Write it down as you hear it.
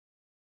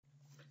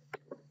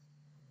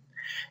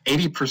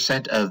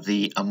80% of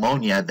the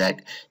ammonia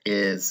that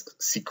is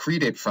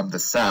secreted from the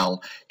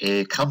cell,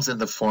 it comes in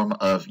the form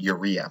of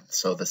urea.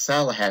 So the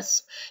cell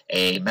has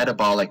a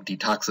metabolic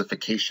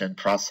detoxification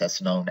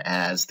process known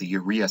as the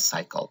urea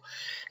cycle.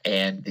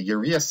 And the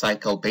urea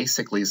cycle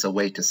basically is a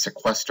way to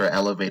sequester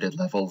elevated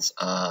levels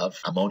of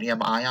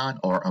ammonium ion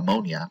or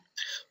ammonia,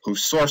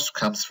 whose source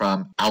comes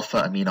from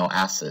alpha amino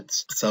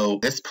acids. So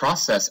this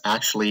process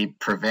actually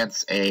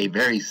prevents a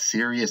very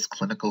serious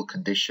clinical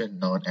condition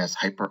known as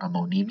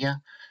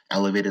hyperammonemia,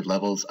 elevated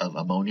levels of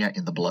ammonia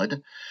in the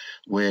blood,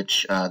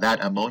 which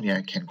that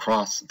ammonia can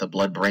cross the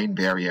blood-brain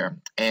barrier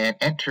and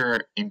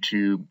enter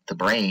into the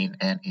brain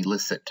and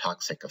elicit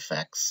toxic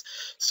effects.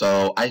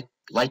 So I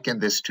liken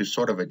this to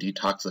sort of a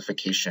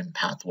detoxification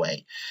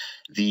pathway.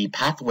 The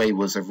pathway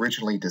was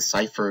originally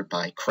deciphered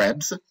by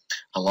Krebs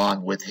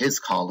along with his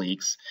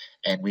colleagues,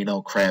 and we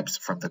know Krebs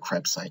from the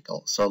Krebs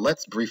cycle. So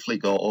let's briefly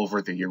go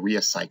over the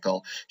urea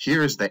cycle.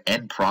 Here is the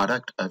end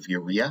product of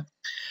urea.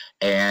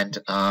 And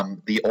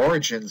the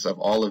origins of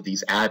all of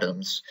these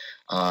atoms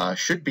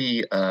should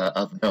be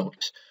of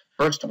note.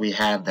 First, we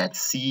have that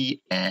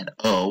C and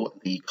O,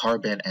 the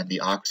carbon and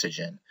the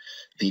oxygen.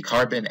 The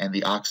carbon and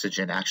the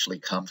oxygen actually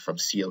come from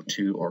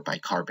CO2 or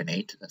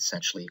bicarbonate,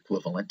 essentially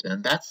equivalent,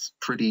 and that's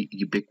pretty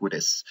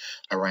ubiquitous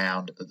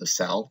around the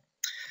cell.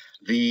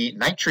 The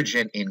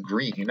nitrogen in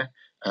green,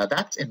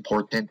 that's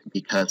important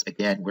because,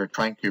 again, we're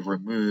trying to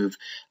remove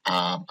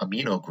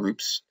amino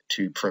groups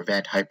to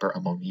prevent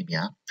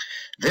hyperammonemia.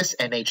 This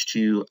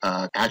NH2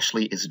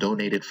 actually is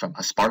donated from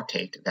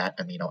aspartate, that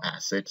amino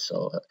acid.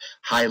 So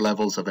high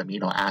levels of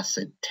amino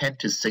acid tend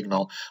to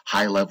signal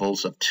high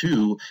levels of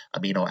two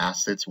amino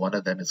acids. One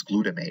of them is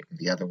glutamate and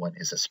the other one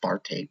is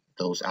aspartate.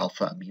 Those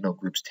alpha amino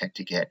groups tend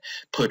to get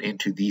put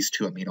into these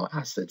two amino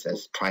acids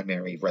as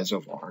primary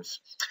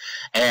reservoirs.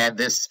 And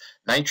this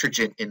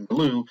nitrogen in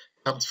blue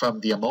comes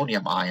from the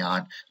ammonium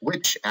ion,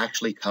 which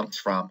actually comes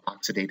from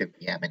oxidative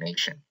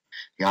deamination.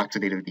 The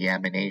oxidative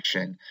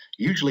deamination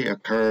usually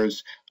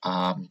occurs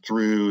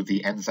through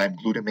the enzyme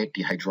glutamate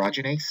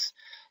dehydrogenase.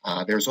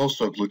 There's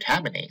also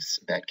glutaminase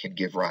that can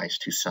give rise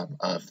to some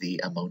of the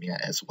ammonia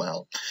as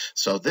well.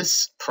 So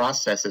this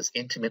process is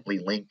intimately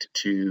linked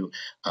to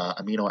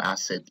amino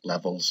acid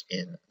levels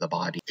in the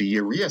body. The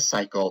urea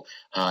cycle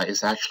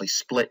is actually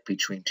split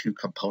between two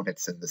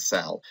components in the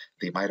cell: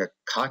 the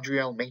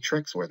mitochondrial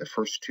matrix, where the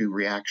first two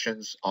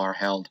reactions are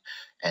held,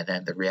 and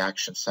then the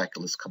reaction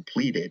cycle is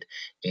completed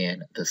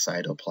in the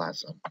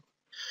cytoplasm.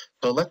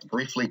 So let's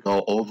briefly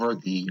go over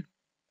the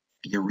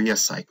urea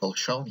cycle.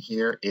 Shown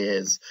here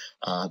is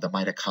the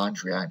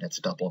mitochondria and its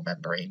double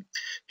membrane.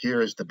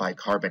 Here is the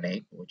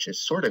bicarbonate, which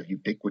is sort of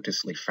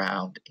ubiquitously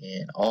found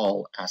in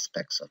all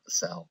aspects of the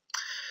cell.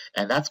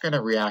 And that's going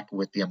to react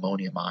with the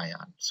ammonium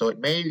ion. So it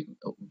may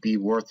be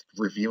worth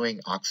reviewing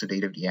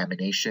oxidative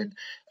deamination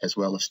as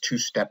well as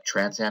two-step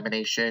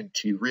transamination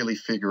to really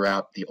figure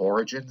out the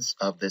origins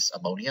of this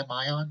ammonium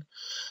ion.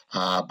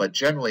 But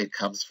generally it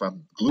comes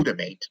from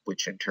glutamate,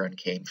 which in turn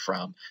came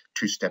from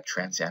two-step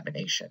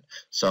transamination.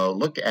 So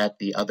look at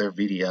the other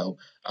video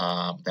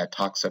that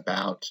talks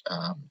about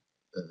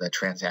the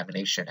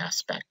transamination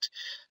aspect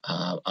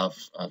of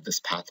this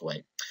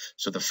pathway.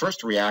 So the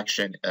first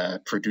reaction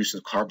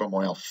produces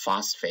carbamoyl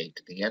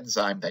phosphate. The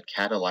enzyme that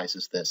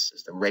catalyzes this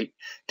is the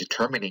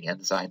rate-determining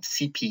enzyme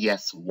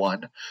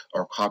CPS1,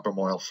 or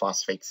carbamoyl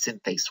phosphate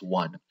synthase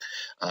 1.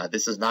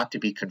 This is not to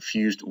be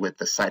confused with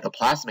the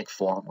cytoplasmic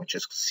form, which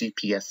is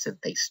CPS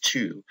synthase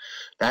 2.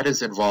 That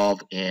is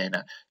involved in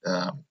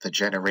the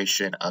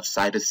generation of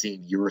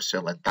cytosine,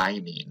 uracil, and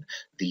thymine,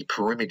 the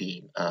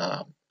pyrimidine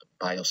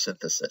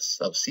biosynthesis.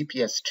 So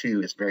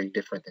CPS2 is very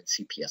different than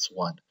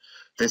CPS1.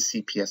 This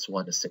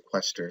CPS1 is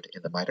sequestered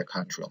in the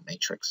mitochondrial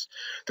matrix.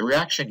 The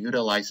reaction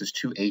utilizes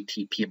two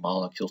ATP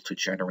molecules to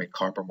generate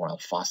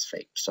carbamoyl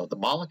phosphate. So the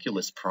molecule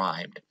is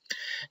primed,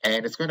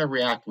 and it's going to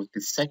react with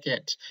the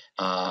second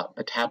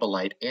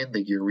metabolite in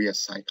the urea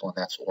cycle, and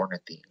that's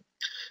ornithine.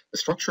 The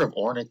structure of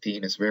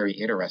ornithine is very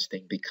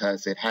interesting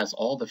because it has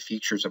all the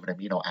features of an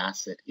amino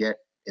acid, yet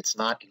it's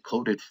not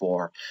encoded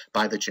for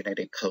by the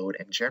genetic code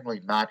and generally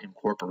not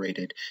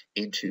incorporated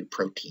into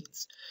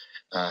proteins.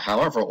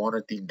 However,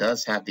 ornithine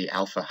does have the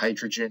alpha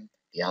hydrogen,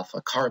 the alpha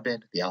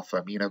carbon, the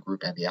alpha amino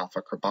group, and the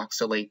alpha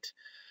carboxylate,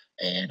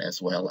 and as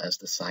well as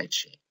the side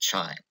chain.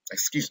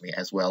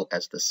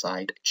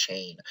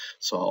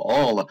 So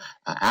all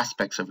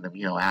aspects of an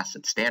amino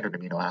acid, standard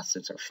amino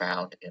acids, are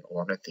found in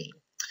ornithine.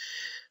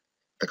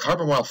 The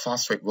carbamoyl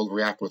phosphate will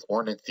react with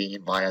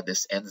ornithine via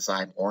this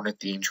enzyme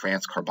ornithine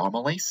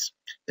transcarbamylase.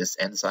 This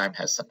enzyme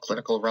has some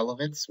clinical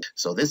relevance.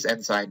 So this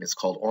enzyme is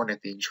called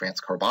ornithine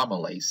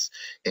transcarbamylase.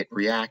 It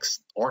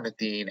reacts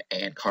ornithine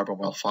and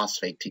carbamoyl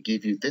phosphate to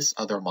give you this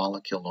other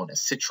molecule known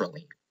as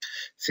citrulline.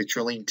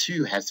 Citrulline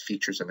too has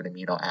features of an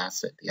amino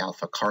acid, the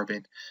alpha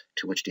carbon,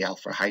 to which the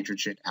alpha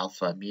hydrogen,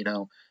 alpha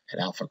amino, and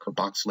alpha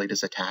carboxylate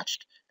is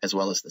attached, as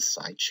well as the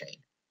side chain.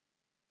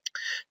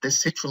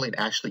 This citrulline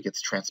actually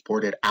gets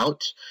transported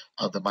out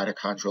of the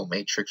mitochondrial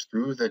matrix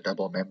through the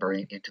double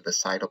membrane into the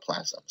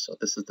cytoplasm. So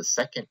this is the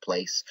second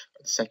place,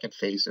 or the second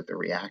phase of the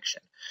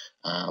reaction,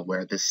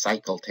 where this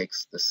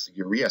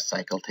urea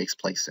cycle takes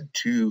place in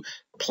two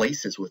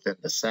places within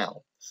the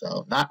cell.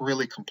 So not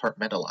really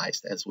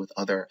compartmentalized as with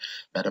other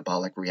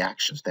metabolic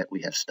reactions that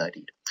we have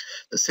studied.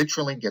 The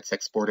citrulline gets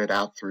exported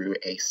out through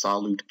a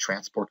solute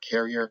transport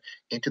carrier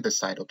into the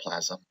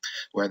cytoplasm,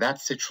 where that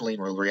citrulline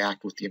will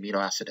react with the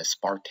amino acid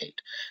aspartate.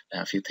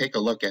 Now, if you take a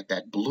look at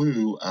that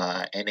blue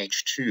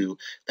NH2,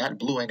 that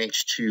blue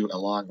NH2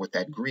 along with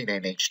that green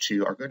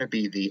NH2 are going to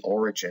be the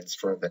origins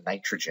for the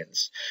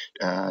nitrogens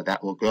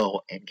that will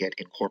go and get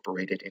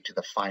incorporated into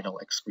the final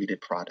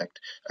excreted product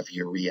of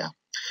urea.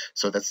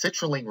 So the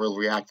citrulline will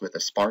react with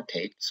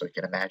aspartate. So you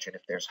can imagine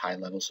if there's high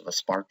levels of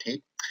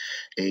aspartate,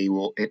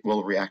 it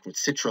will react with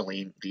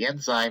citrulline, the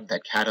enzyme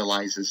that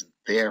catalyzes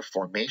their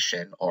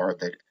formation or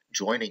the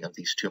joining of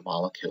these two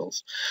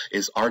molecules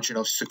is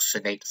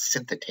arginosuccinate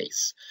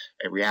synthetase,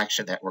 a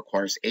reaction that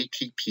requires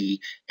ATP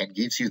and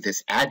gives you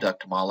this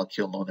adduct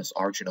molecule known as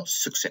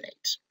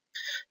arginosuccinate.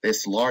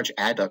 This large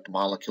adduct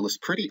molecule is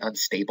pretty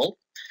unstable.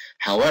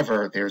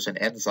 However, there's an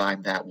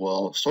enzyme that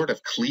will sort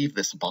of cleave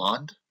this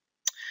bond.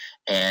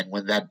 And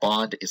when that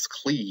bond is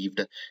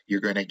cleaved, you're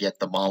going to get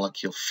the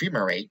molecule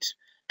fumarate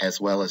as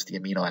well as the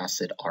amino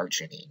acid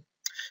arginine.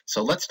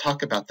 So let's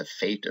talk about the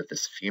fate of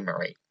this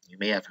fumarate. You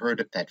may have heard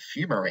of that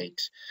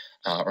fumarate,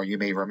 or you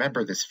may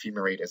remember this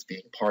fumarate as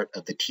being part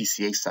of the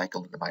TCA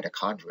cycle in the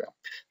mitochondria.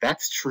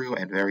 That's true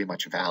and very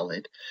much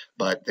valid,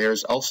 but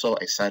there's also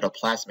a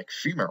cytoplasmic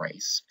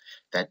fumarase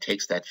that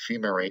takes that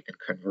fumarate and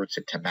converts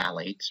it to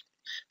malate.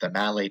 The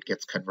malate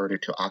gets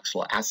converted to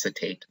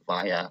oxaloacetate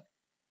via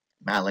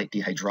malate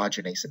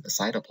dehydrogenase in the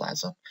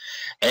cytoplasm.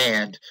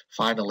 And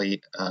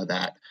finally,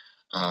 that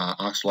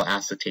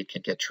oxaloacetate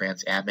can get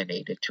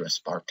transaminated to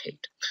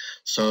aspartate.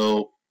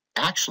 So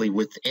actually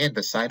within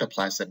the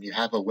cytoplasm, you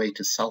have a way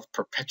to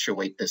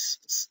self-perpetuate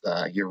this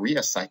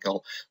urea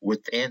cycle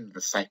within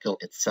the cycle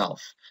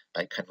itself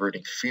by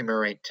converting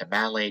fumarate to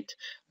malate,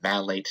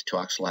 malate to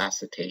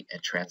oxaloacetate,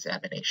 and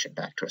transamination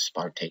back to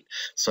aspartate.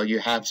 So you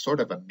have sort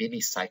of a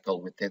mini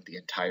cycle within the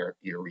entire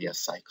urea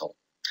cycle.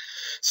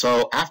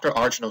 So after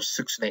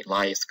arginosuccinate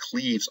lyase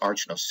cleaves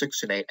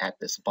arginosuccinate at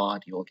this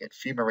bond, you will get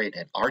fumarate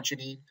and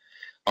arginine.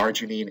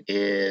 Arginine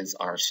is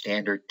our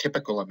standard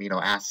typical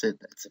amino acid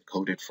that's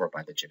encoded for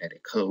by the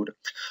genetic code.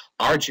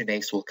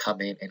 Arginase will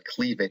come in and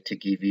cleave it to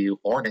give you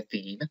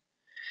ornithine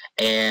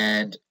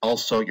and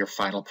also your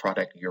final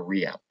product,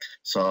 urea.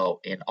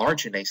 So in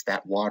arginase,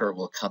 that water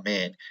will come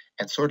in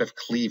and sort of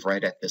cleave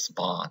right at this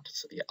bond.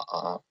 So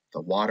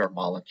the water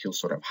molecule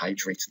sort of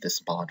hydrates this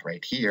bond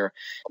right here.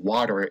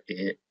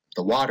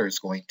 The water is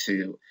going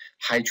to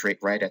hydrate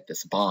right at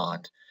this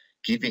bond,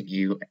 giving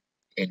you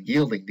and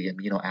yielding the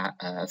amino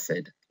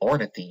acid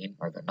ornithine,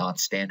 or the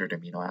non-standard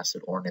amino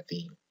acid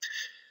ornithine,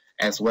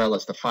 as well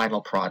as the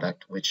final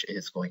product, which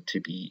is going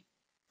to be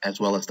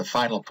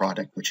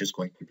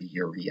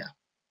urea.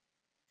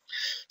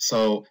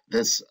 So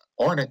this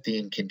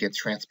ornithine can get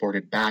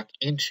transported back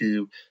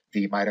into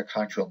the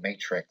mitochondrial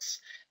matrix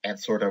and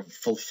sort of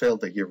fulfill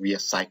the urea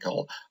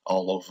cycle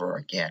all over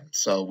again.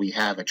 So we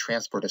have a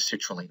transport of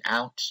citrulline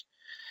out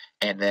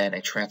and then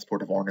a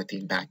transport of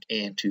ornithine back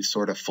in to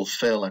sort of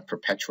fulfill and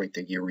perpetuate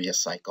the urea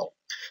cycle.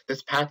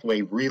 This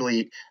pathway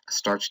really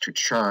starts to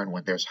churn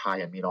when there's high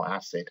amino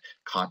acid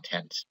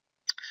content.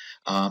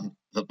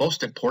 The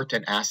most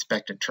important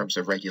aspect in terms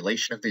of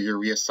regulation of the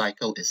urea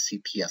cycle is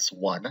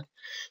CPS1.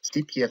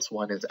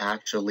 CPS1 is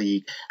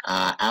actually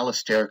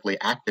allosterically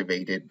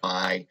activated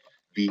by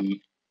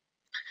the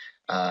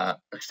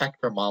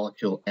effector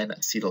molecule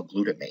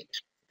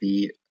N-acetylglutamate.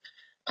 The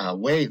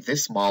way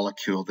this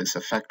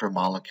effector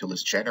molecule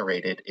is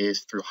generated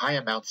is through high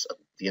amounts of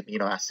the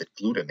amino acid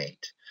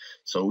glutamate.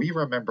 So we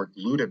remember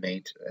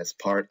glutamate as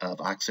part of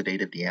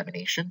oxidative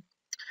deamination.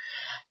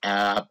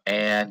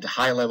 And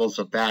high levels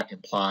of that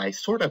imply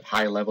sort of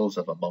high levels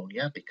of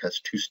ammonia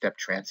because two-step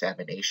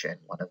transamination,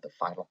 one of the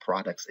final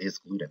products, is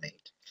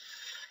glutamate.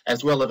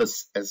 As well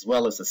as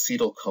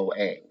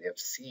acetyl-CoA. We have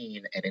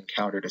seen and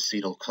encountered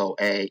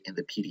acetyl-CoA in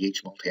the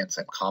PDH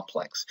multi-enzyme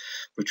complex,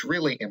 which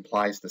really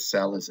implies the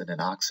cell is in an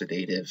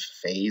oxidative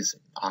phase,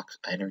 an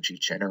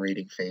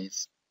energy-generating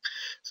phase.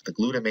 So the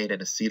glutamate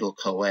and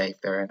acetyl-CoA,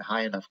 if they're in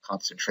high enough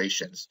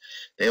concentrations,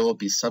 they will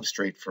be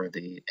substrate for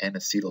the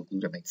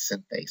N-acetylglutamate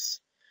synthase,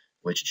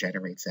 which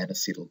generates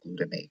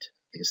N-acetylglutamate.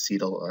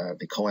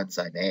 The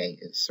coenzyme A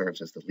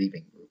serves as the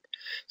leaving group.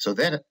 So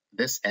then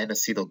this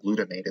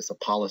N-acetylglutamate is a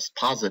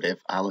positive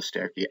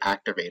allosteric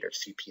activator,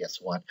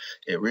 CPS1.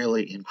 It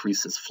really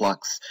increases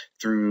flux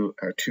through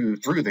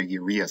the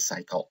urea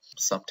cycle.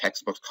 Some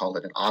textbooks call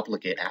it an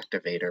obligate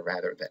activator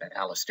rather than an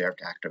allosteric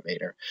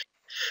activator.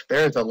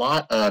 There's a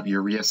lot of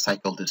urea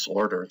cycle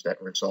disorders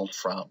that result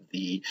from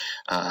the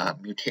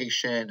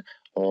mutation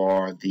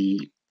or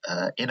the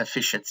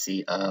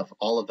inefficiency of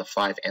all of the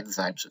 5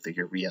 enzymes of the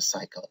urea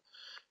cycle.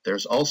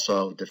 There's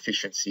also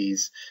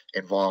deficiencies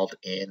involved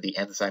in the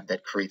enzyme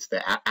that creates the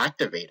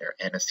activator,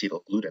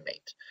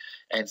 N-acetylglutamate.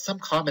 And some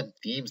common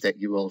themes that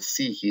you will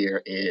see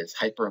here is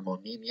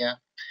hyperammonemia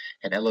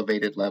and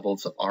elevated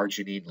levels of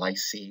arginine,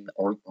 lysine,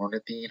 or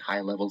ornithine,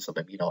 high levels of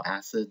amino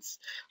acids,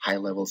 high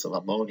levels of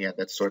ammonia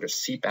that sort of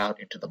seep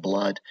out into the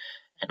blood,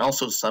 and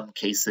also some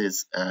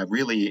cases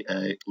really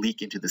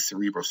leak into the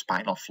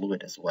cerebrospinal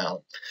fluid as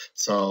well.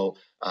 So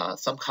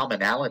some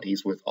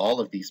commonalities with all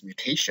of these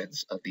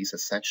mutations of these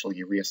essential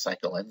urea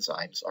cycle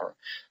enzymes are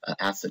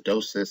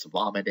acidosis,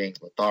 vomiting,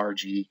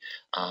 lethargy,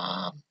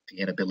 the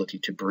inability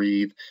to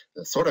breathe,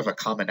 the sort of a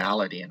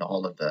commonality in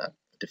all of the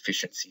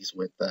deficiencies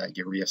with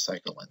urea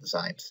cycle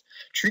enzymes.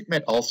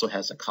 Treatment also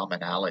has a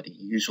commonality.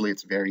 Usually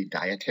it's very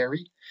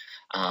dietary.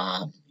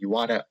 You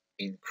want to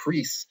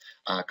increase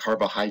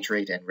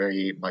carbohydrate and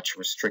very much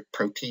restrict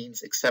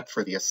proteins, except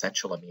for the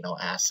essential amino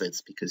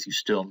acids, because you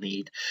still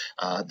need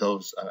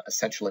those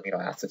essential amino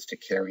acids to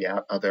carry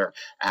out other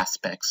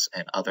aspects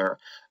and other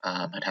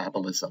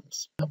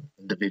metabolisms.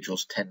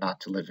 Individuals tend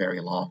not to live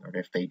very long, or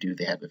if they do,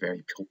 they have a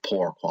very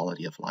poor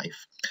quality of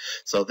life.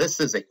 So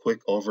this is a quick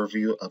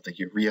overview of the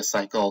urea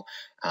cycle.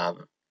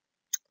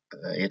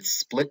 It's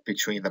split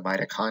between the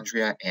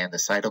mitochondria and the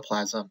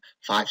cytoplasm,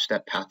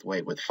 5-step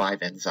pathway with 5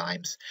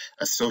 enzymes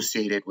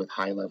associated with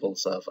high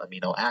levels of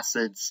amino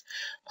acids,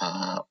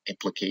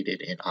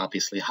 implicated in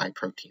obviously high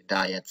protein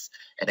diets.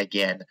 And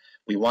again,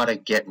 we want to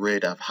get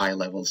rid of high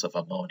levels of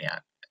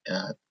ammonia.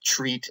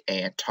 Treat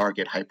and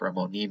target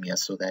hyperammonemia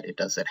so that it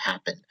doesn't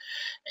happen,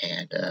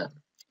 and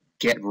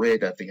get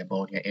rid of the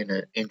ammonia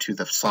into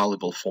the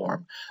soluble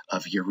form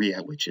of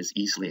urea, which is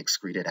easily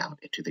excreted out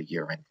into the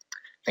urine.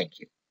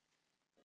 Thank you.